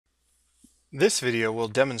This video will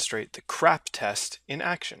demonstrate the C.R.A.P test in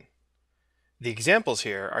action. The examples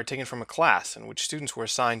here are taken from a class in which students were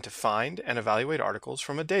assigned to find and evaluate articles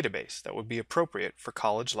from a database that would be appropriate for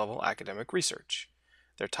college-level academic research.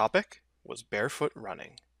 Their topic was barefoot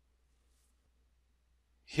running.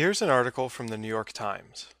 Here's an article from the New York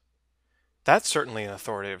Times. That's certainly an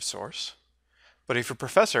authoritative source. But if your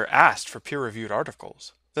professor asked for peer-reviewed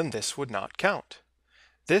articles, then this would not count.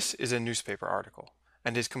 This is a newspaper article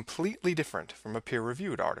and is completely different from a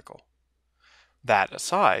peer-reviewed article. That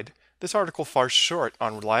aside, this article falls short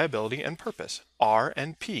on reliability and purpose, R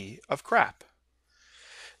and P of C.R.A.P.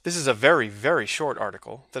 This is a very, very short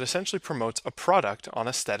article that essentially promotes a product on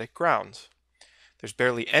aesthetic grounds. There's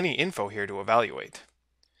barely any info here to evaluate.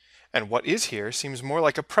 And what is here seems more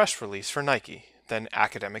like a press release for Nike than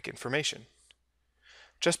academic information.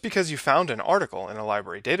 Just because you found an article in a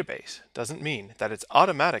library database doesn't mean that it's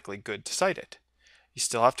automatically good to cite it. You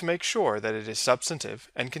still have to make sure that it is substantive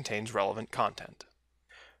and contains relevant content.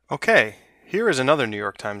 Okay, here is another New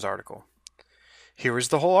York Times article. Here is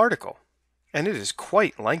the whole article, and it is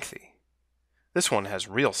quite lengthy. This one has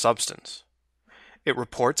real substance. It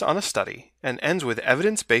reports on a study and ends with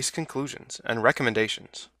evidence-based conclusions and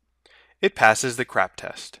recommendations. It passes the C.R.A.P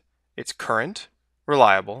test. It's current,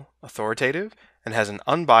 reliable, authoritative, and has an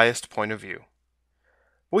unbiased point of view.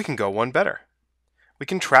 We can go one better. We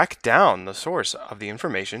can track down the source of the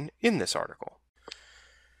information in this article.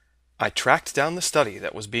 I tracked down the study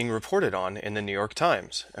that was being reported on in the New York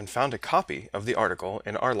Times and found a copy of the article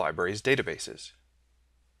in our library's databases.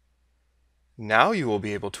 Now you will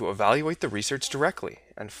be able to evaluate the research directly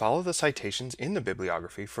and follow the citations in the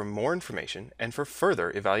bibliography for more information and for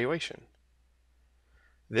further evaluation.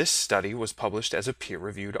 This study was published as a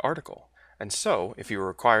peer-reviewed article, and so, if you are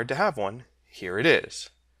required to have one, here it is.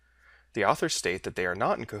 The authors state that they are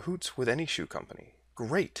not in cahoots with any shoe company.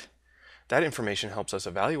 Great! That information helps us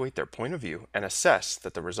evaluate their point of view and assess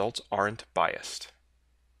that the results aren't biased.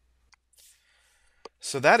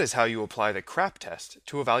 So that is how you apply the C.R.A.P test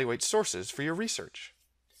to evaluate sources for your research.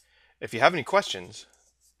 If you have any questions,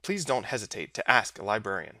 please don't hesitate to ask a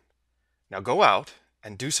librarian. Now go out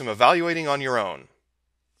and do some evaluating on your own.